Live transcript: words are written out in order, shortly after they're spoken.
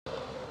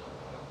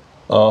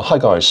Hi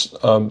guys.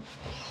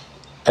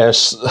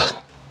 As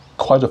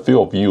quite a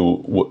few of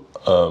you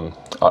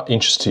are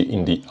interested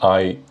in the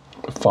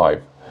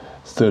i5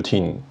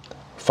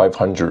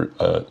 13500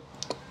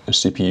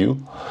 CPU,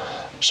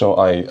 so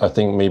I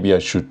think maybe I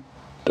should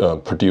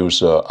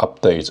produce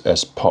updates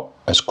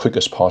as quick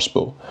as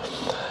possible.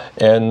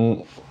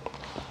 And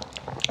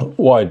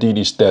what I did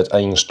is that I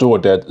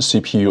installed that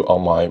CPU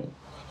on my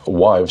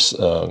wife's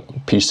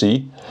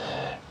PC,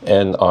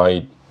 and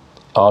I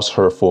asked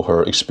her for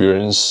her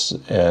experience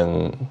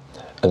and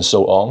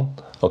so on.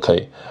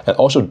 Okay, and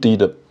also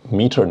did a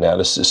meter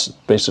analysis,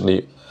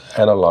 basically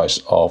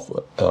analyze of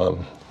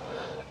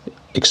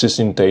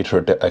existing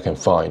data that I can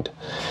find.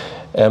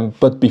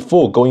 But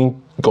before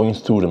going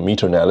through the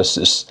meter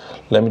analysis,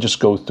 let me just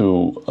go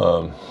through,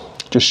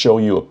 just show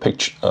you a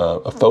picture,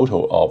 a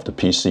photo of the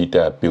PC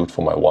that I built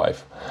for my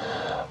wife.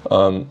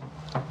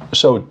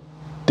 So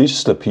this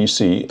is the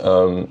PC.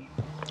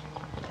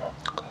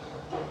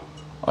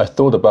 I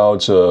thought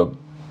about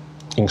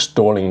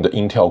installing the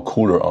Intel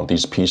cooler on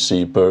this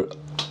PC, but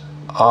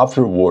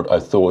afterward I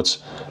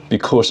thought,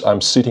 because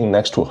I'm sitting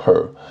next to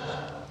her,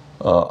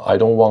 I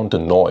don't want the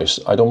noise.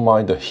 I don't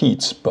mind the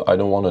heat, but I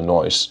don't want the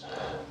noise.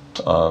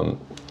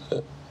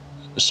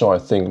 So I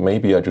think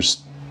maybe I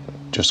just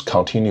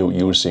continue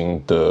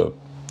using the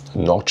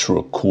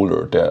natural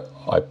cooler that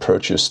I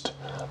purchased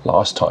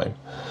last time.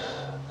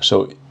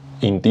 So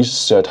in this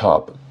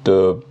setup,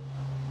 the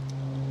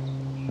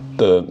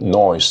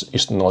noise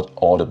is not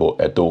audible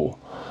at all.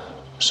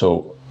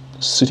 So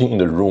sitting in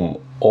the room,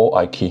 all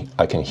I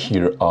can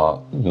hear are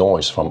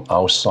noise from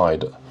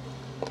outside,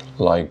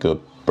 like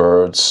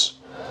birds,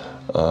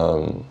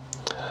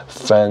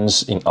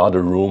 fans in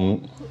other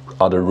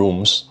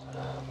rooms,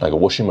 like a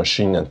washing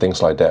machine and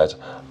things like that.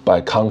 But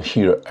I can't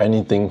hear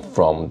anything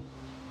from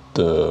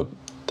the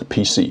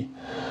PC.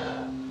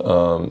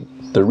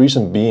 The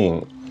reason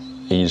being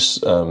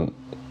is,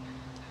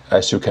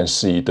 as you can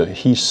see, the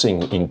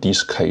heatsink in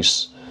this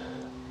case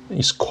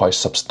is quite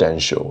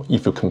substantial.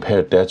 If you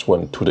compare that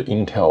one to the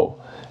Intel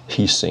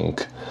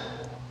heatsink,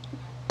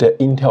 the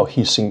Intel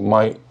heatsink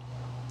might,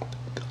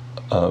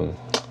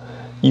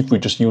 if we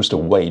just use the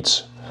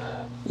weight,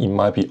 it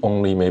might be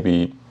only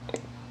maybe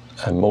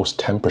at most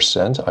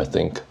 10%, I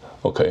think.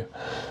 Okay,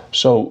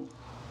 so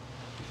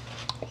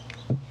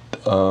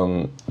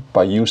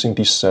by using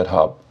this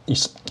setup,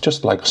 it's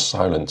just like a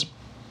silent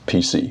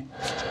PC.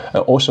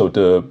 And also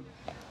the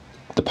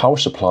power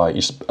supply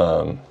is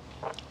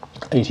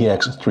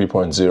ATX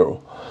 3.0,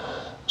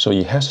 so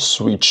it has a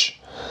switch.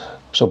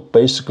 So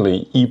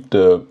basically, if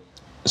the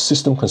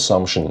system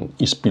consumption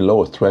is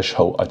below a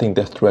threshold, I think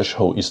that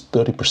threshold is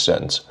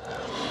 30%,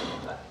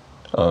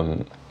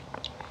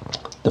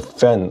 the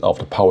fan of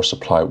the power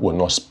supply will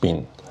not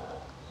spin.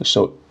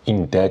 So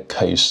in that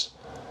case,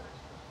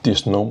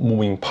 there's no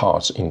moving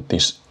parts in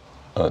this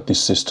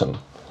system.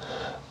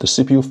 The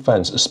CPU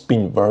fans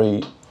spin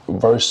very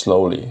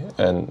slowly,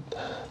 and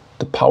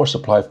the power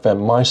supply fan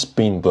might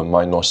spin but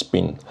might not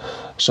spin,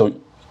 so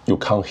you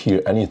can't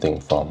hear anything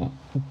from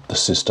the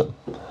system.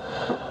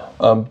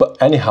 But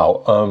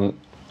anyhow,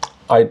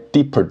 I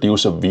did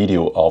produce a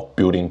video of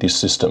building this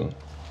system,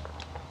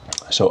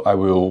 so I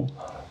will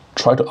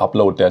try to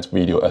upload that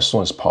video as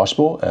soon as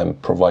possible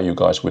and provide you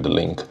guys with the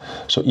link.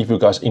 So if you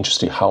guys are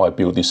interested how I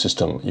build this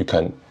system, you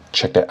can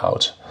check that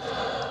out.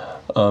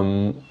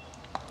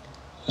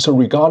 So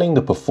regarding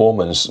the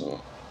performance,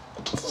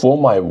 for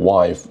my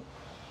wife,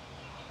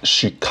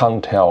 she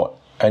can't tell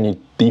any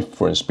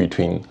difference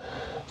between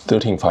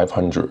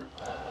 13500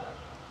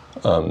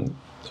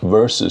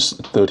 versus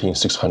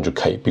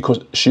 13600K, because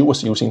she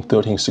was using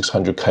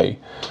 13600K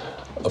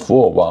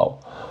for a while.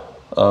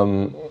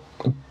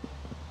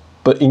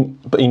 But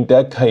in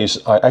that case,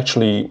 I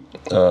actually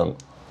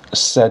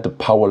set the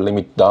power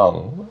limit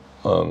down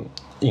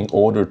in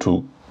order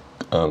to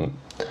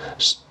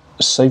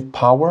save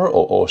power,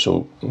 or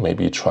also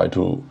maybe try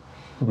to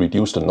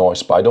reduce the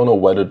noise. But I don't know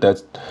whether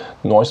that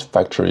noise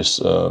factor is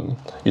an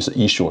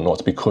issue or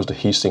not, because the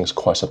heatsink is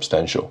quite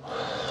substantial.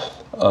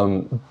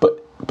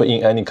 But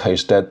in any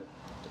case, that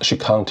she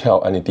can't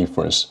tell any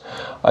difference.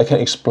 I can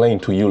explain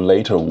to you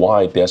later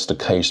why that's the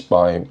case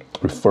by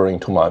referring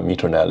to my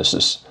meter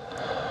analysis.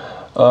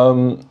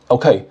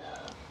 Okay,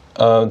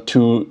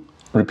 to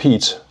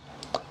repeat,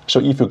 so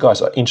if you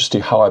guys are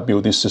interested how I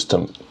build this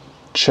system,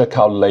 check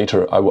out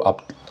later. I will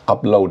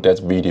upload that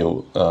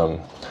video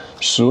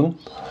soon,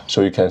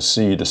 so you can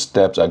see the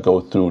steps I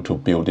go through to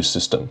build this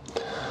system.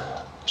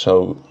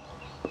 So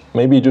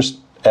maybe just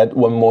add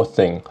one more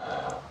thing.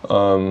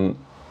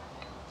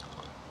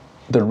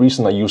 The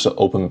reason I use an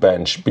open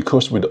bench,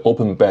 because with the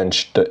open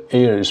bench, the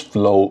air is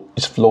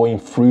flowing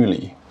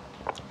freely.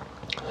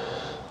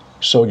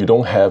 So you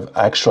don't have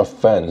extra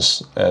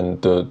fans,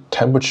 and the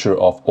temperature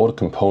of all the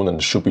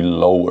components should be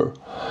lower.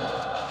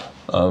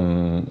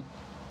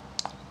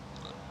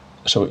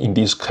 So in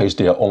this case,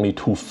 there are only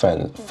two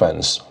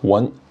fans.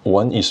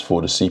 One is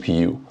for the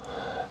CPU,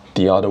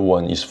 the other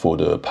one is for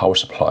the power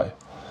supply.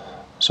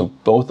 So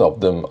both of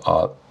them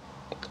are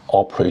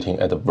operating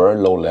at a very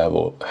low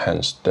level,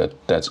 hence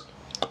that's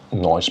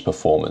noise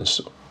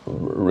performance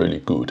really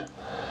good.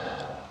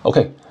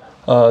 Okay,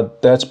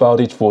 that's about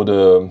it for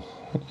the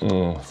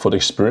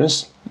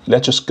experience.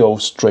 Let's just go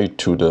straight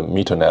to the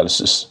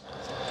meta-analysis.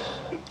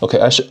 Okay,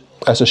 as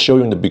I showed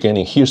you in the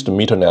beginning, here's the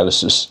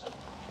meta-analysis.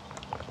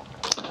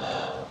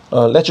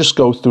 Let's just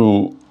go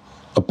through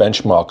a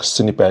benchmark,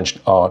 Cinebench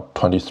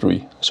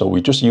R23. So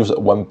we just use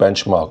one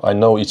benchmark. I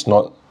know it's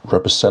not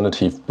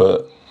representative,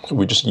 but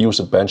we just use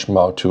a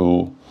benchmark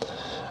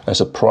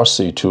as a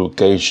proxy to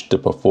gauge the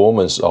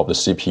performance of the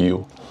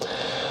CPU.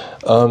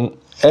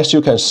 As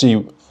you can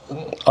see,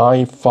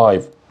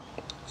 i5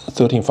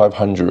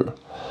 13500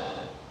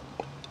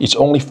 is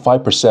only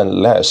 5%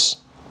 less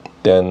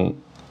than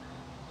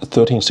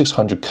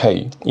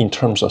 13600K in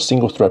terms of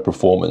single thread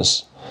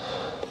performance.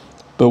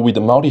 But with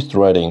the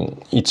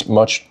multi-threading, it's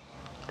much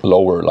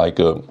lower, like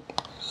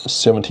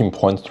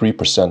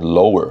 17.3%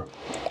 lower.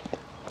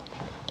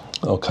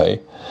 Okay,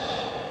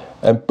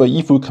 but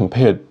if we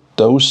compare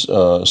those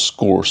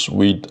scores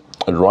with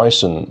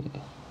Ryzen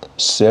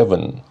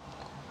 7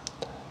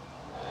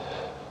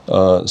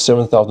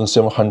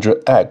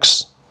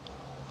 7700X,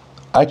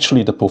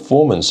 actually the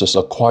performances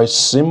are quite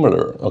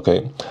similar.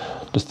 Okay,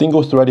 the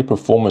single-threaded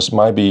performance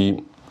might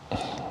be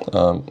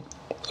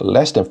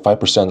less than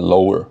 5%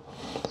 lower,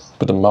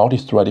 but the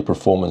multi-threaded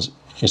performance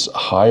is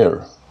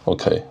higher.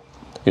 Okay,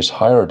 it's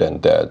higher than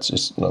that.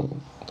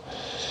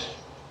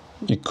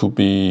 It could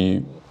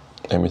be,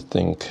 let me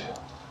think,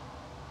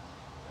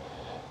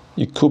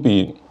 it could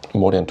be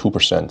more than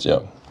 2%, yeah.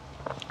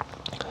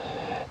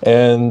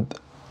 And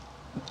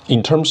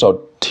in terms of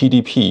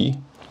TDP,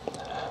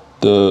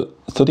 the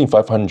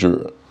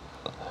 13500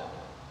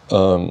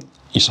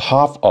 is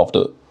half of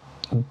the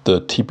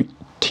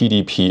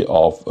TDP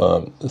of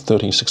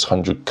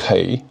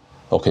 13600K,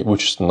 okay,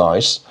 which is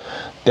nice.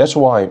 That's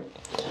why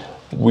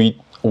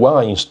when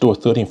I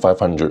installed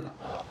 13500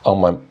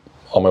 on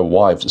my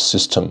wife's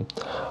system,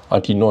 I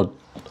did not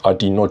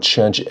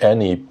change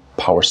any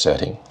power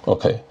setting.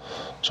 Okay,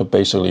 so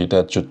basically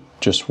that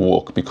just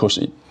work because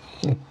it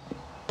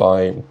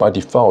by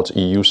default it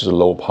uses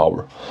low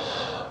power.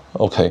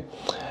 Okay,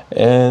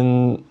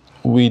 and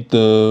with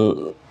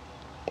the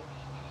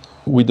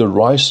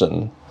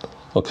Ryzen,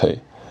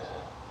 okay,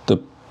 the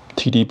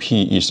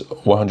TDP is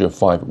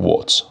 105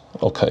 watts.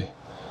 Okay,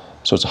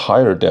 so it's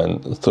higher than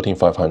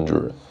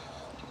 13500.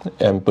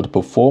 But the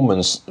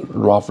performance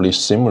roughly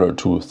similar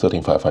to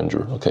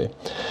 13500. Okay,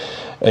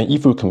 and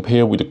if you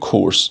compare with the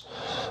cores,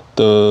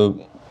 the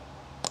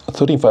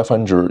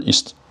 13500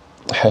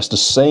 has the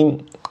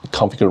same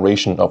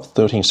configuration of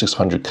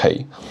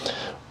 13600K.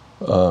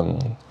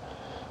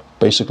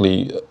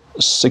 Basically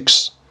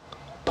 6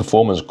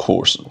 performance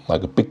cores,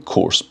 like a big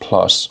cores,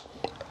 plus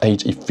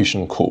 8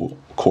 efficient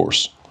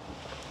cores.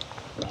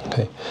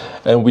 Okay,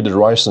 and with the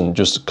Ryzen,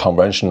 just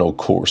conventional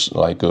cores,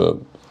 like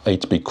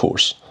 8-bit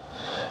cores.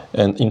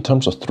 And in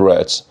terms of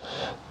threads,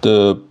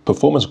 the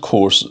performance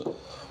cores,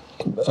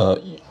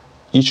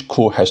 each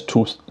core has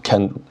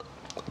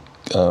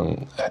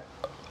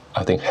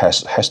I think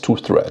has 2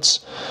 threads.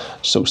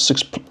 So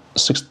 6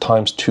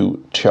 times 2,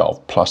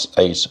 12, plus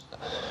 8,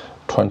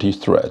 20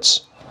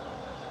 threads.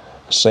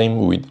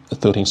 Same with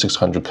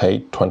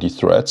 13600K, 20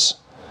 threads.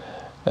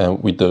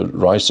 And with the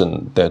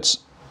Ryzen, that's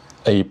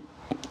 8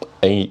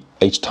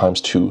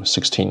 times 2,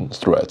 16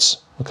 threads.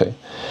 Okay.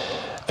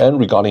 And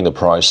regarding the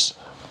price,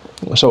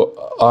 so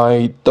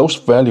those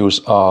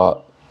values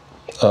are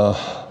the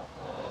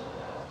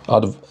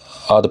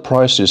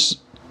prices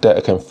that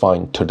I can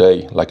find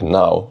today, like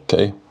now,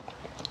 okay,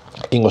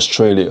 in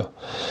Australia.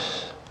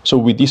 So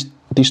with these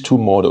two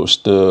models,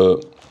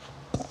 the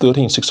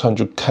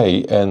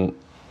 13600K and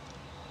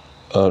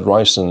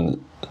Ryzen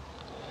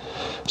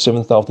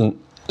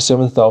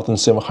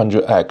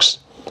 7700X,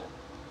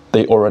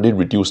 they already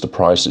reduced the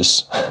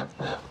prices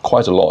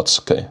quite a lot,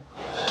 okay,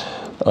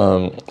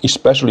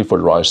 especially for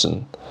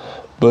Ryzen.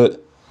 But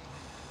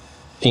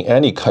in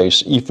any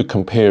case, if you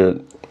compare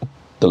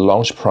the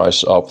launch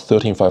price of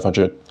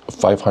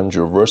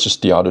 13500 versus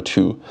the other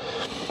two,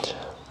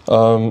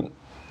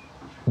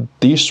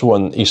 this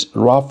one is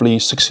roughly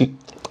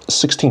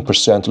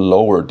 16%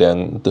 lower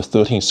than the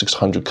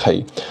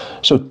 13600K.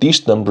 So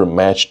this number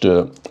match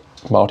the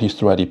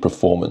multi-threaded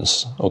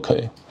performance.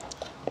 Okay.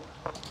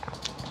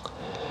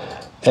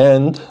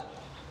 And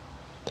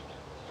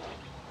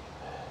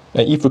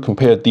if you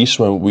compare this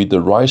one with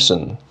the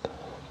Ryzen,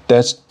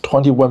 that's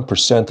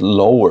 21%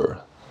 lower.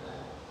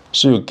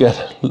 So you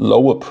get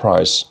lower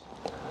price,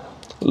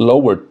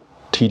 lower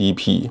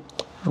TDP,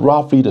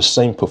 roughly the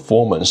same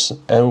performance,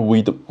 and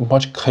with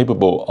much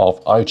capable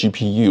of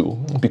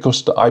iGPU,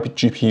 because the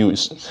iGPU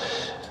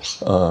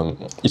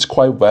is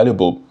quite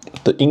valuable.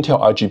 The Intel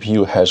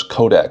iGPU has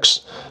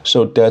codecs,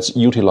 so that's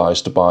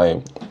utilized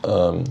by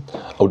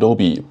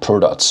Adobe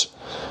products.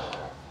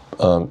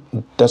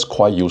 That's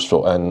quite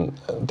useful, and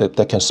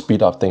that can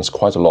speed up things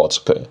quite a lot.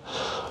 Okay,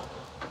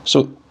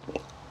 so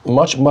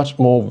much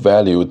more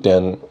value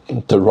than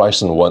the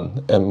Ryzen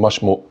one, and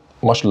much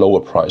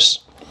lower price.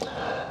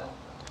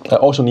 I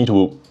also need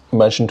to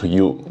mention to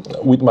you,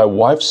 with my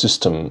wife's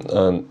system,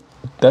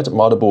 that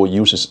motherboard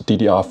uses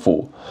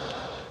DDR4.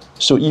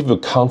 So if you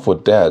account for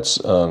that,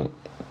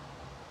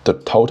 the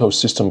total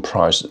system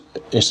price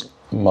is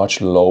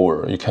much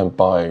lower. You can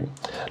buy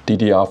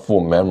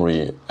DDR4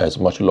 memory at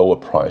much lower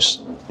price.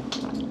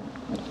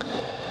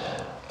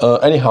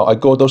 Anyhow, I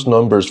got those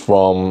numbers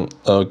from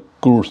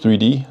Guru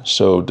 3D.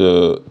 So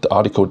the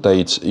article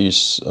date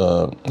is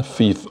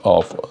 5th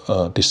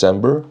of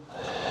December.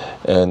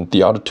 And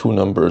the other two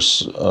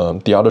numbers,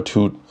 the other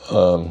two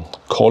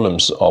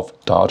columns of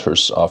data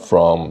are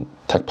from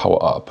Tech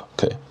Power Up.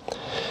 Okay,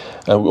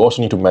 and we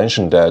also need to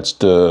mention that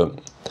the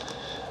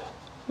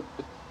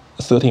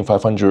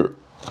 13500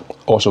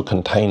 also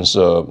contains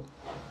a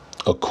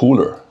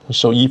cooler.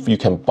 So if you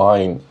can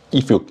buy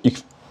if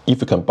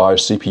you can buy a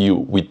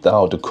CPU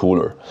without the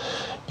cooler,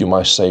 you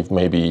might save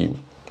maybe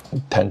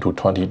 $10 to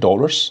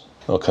 $20.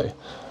 Okay,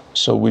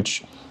 so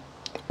which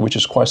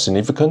is quite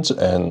significant,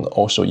 and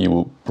also you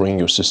will bring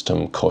your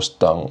system cost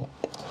down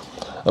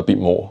a bit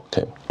more.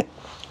 Okay.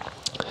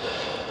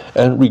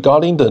 And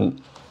regarding the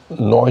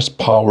noise,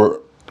 power,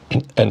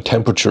 and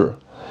temperature,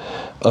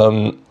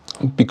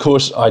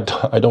 because I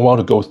don't want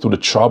to go through the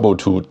trouble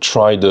to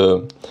try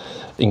the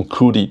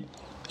included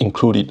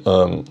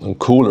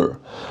cooler,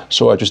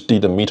 so I just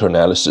did a meter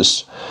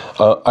analysis.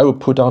 I will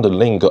put down the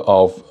link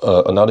of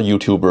another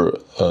YouTuber.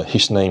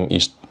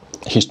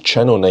 His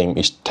channel name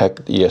is Tech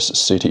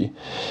City,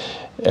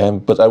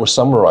 but I will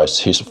summarize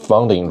his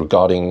finding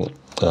regarding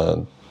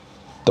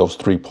those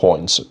 3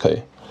 points.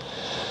 Okay,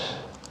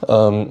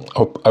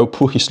 I'll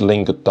put his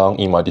link down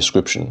in my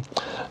description.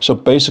 So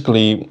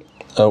basically,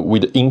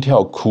 with the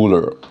Intel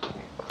cooler,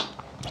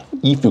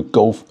 if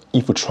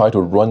you try to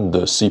run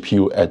the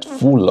CPU at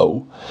full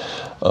load,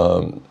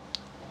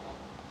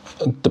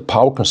 the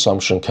power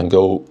consumption can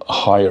go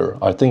higher.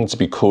 I think it's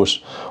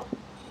because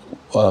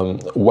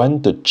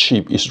when the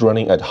chip is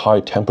running at high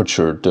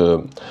temperature,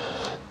 the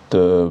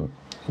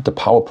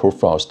power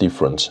profile is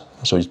different,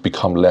 so it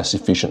becomes less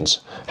efficient.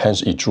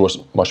 Hence, it draws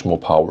much more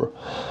power.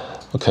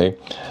 Okay,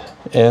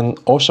 and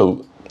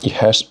also it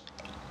has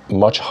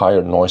much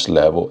higher noise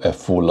level at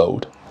full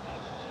load,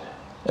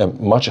 and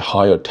much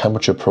higher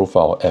temperature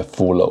profile at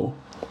full load.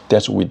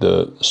 That's with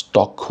the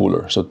stock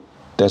cooler. So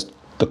that's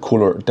the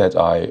cooler that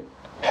I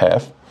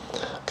have.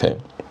 Okay,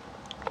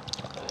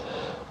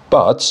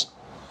 but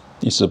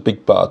it's a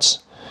big but.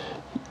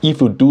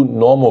 If you do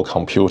normal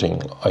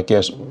computing, I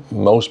guess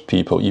most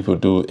people, if you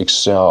do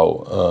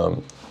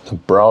Excel,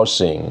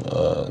 browsing,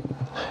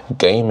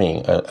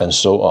 gaming, and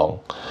so on,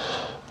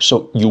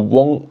 so you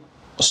won't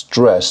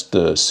stress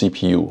the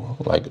CPU,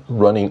 like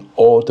running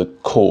all the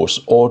cores,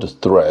 all the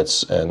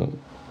threads, and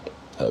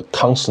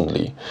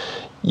constantly.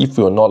 If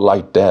you're not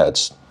like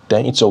that,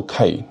 then it's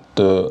okay.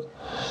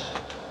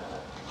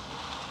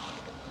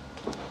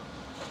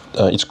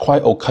 It's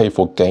quite okay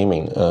for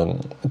gaming.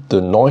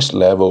 The noise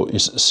level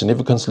is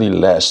significantly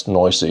less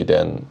noisy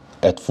than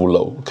at full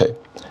load. Okay,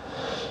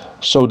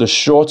 so the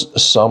short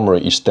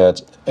summary is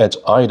that at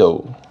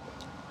idle,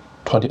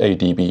 28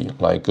 dB,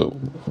 like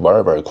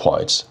very, very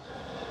quiet.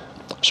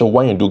 So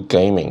when you do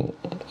gaming,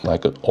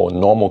 like or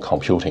normal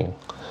computing,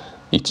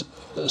 it's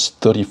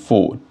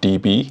 34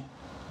 dB.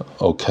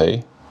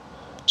 Okay,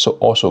 so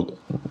also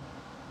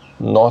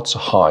not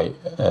high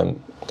and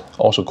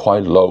also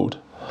quite low.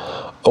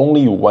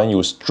 Only when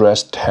you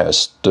stress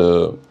test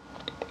the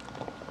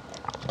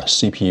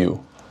CPU,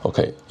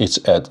 okay, it's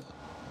at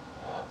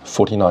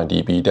 49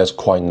 dB. That's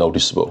quite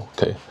noticeable.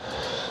 Okay,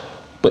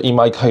 but in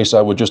my case,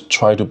 I would just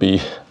try to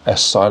be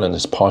as silent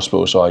as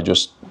possible. So I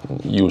just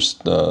use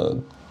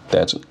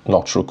that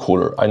nocturnal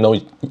cooler. I know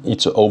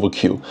it's an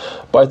overkill,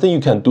 but I think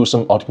you can do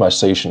some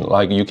optimization.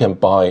 Like you can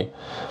buy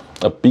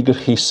a bigger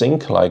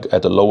heatsink, like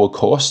at a lower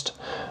cost,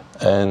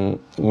 and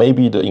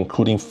maybe the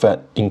included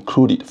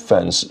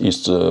fans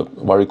is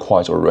very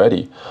quiet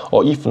already.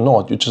 Or if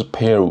not, you just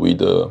pair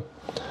with a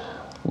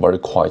very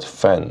quiet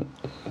fan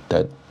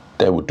that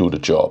would do the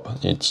job.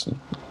 It's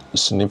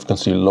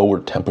significantly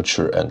lower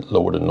temperature and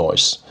lower the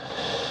noise.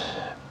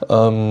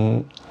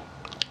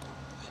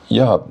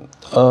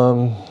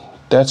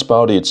 That's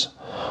about it.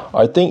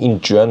 I think in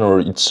general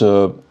it's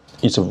a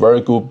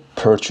very good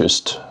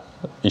purchase,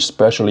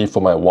 especially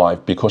for my wife,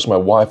 because my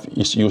wife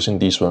is using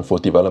this one for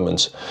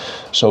development.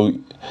 So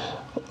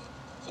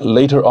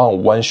later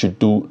on, when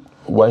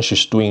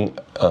she's doing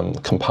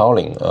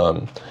compiling,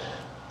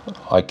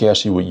 I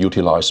guess it will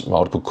utilize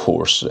multiple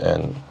cores,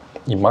 and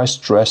it might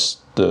stress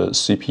the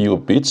CPU a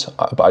bit,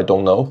 but I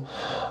don't know.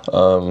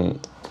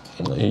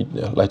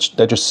 Let's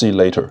just see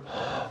later.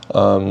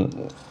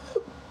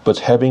 But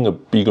having a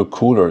bigger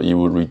cooler, it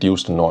will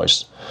reduce the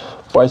noise.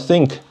 But I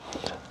think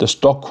the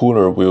stock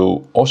cooler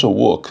will also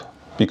work,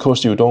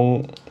 because you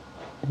don't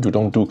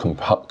do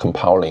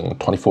compiling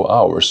 24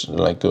 hours,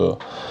 like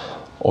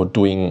or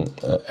doing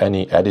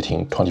any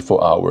editing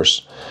 24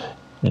 hours.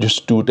 You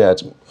just do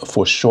that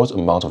for a short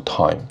amount of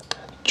time.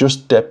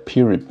 Just that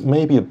period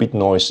may be a bit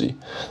noisy,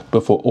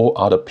 but for all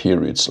other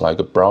periods, like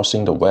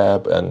browsing the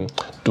web and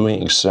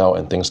doing Excel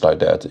and things like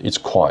that, it's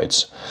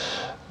quiet.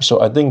 So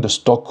I think the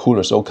stock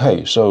cooler is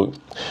okay. So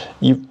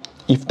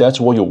if that's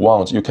what you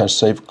want, you can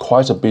save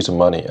quite a bit of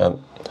money. And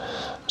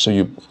so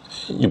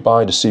you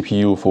buy the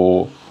CPU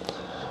for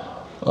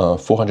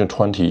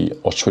 420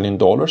 Australian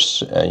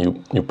dollars,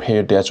 and you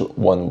pair that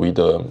one with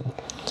the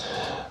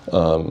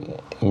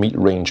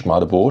mid-range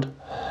motherboard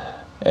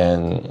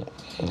and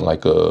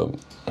like a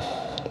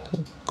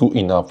good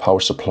enough power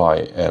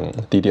supply and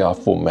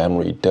DDR4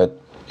 memory.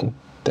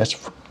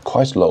 That's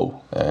quite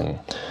low. And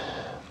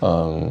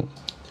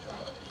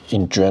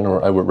in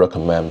general, I would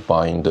recommend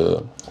buying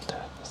the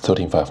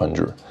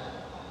 13500.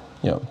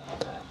 Yeah,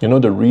 you know,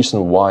 the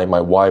reason why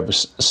my wife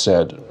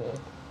said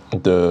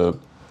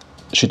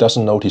she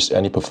doesn't notice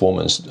any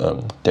performance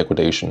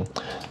degradation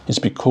is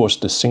because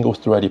the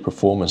single-threaded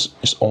performance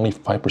is only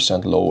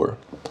 5% lower.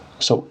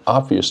 So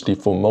obviously,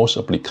 for most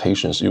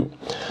applications,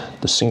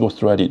 the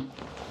single-threaded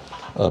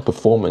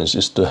performance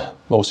is the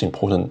most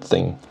important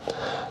thing.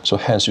 So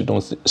hence, you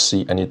don't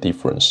see any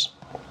difference.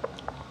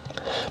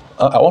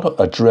 I want to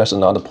address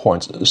another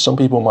point. Some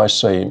people might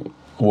say,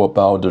 what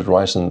about the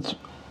Ryzen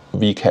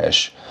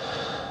V-cache?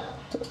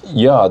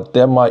 Yeah,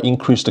 that might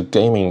increase the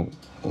gaming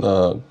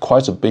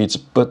quite a bit,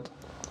 but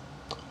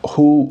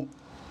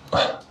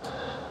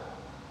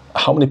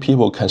how many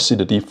people can see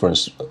the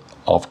difference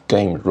of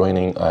game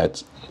running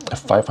at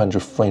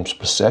 500 frames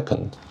per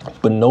second?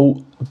 But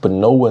no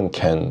one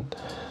can,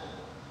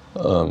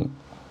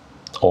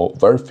 or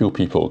very few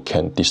people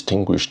can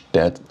distinguish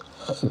that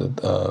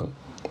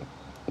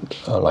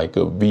like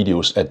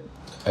videos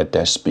at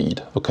that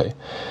speed. Okay,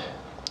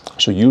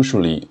 so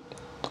usually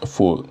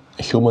for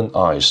human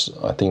eyes,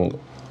 I think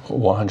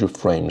 100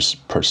 frames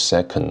per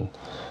second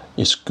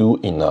is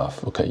good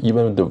enough. Okay,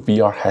 even the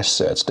VR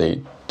headsets,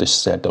 they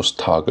set those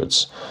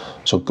targets.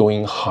 So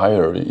going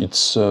higher,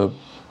 it's I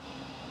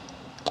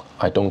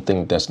don't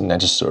think that's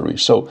necessary.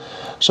 So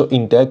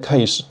in that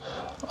case,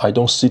 I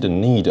don't see the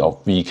need of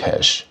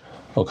V-cache.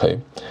 Okay,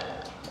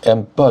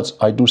 but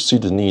I do see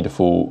the need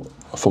for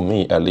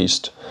me at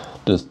least,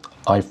 the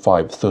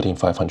i5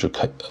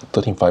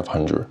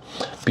 13500,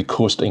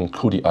 because they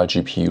include the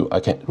iGPU. I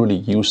can really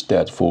use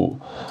that for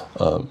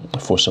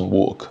some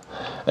work,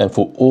 and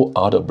for all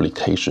other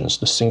applications,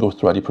 the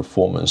single-threaded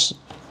performance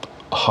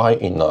high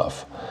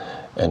enough,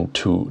 and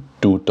to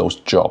do those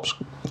jobs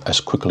as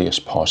quickly as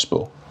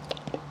possible.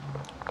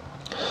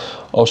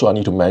 Also, I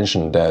need to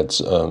mention that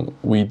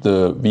with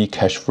the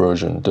V-cache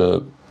version,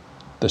 the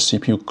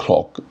CPU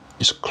clock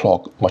is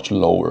clocked much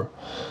lower.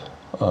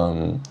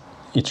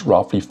 It's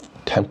roughly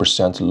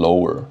 10%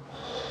 lower.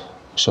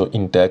 So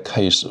in that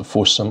case,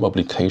 for some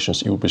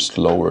applications, it will be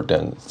slower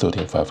than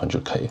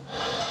 13500K.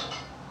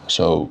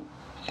 So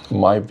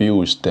my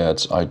view is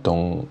that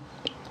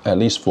at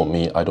least for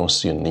me, I don't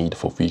see a need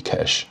for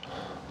V-cache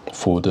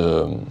for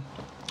the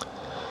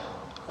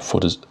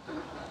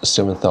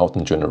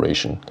 7000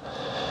 generation.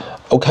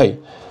 Okay,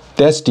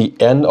 that's the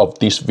end of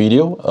this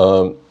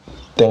video.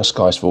 Thanks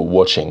guys for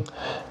watching.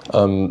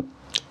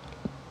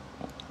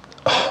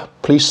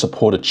 Please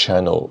support the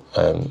channel,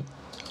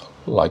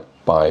 like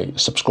by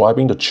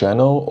subscribing the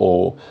channel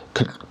or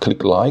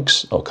click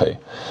likes. Okay,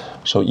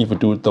 so if you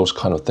do those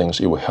kind of things,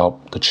 it will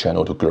help the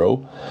channel to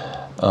grow.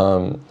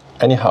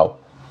 Anyhow,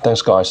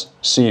 thanks guys.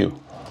 See you.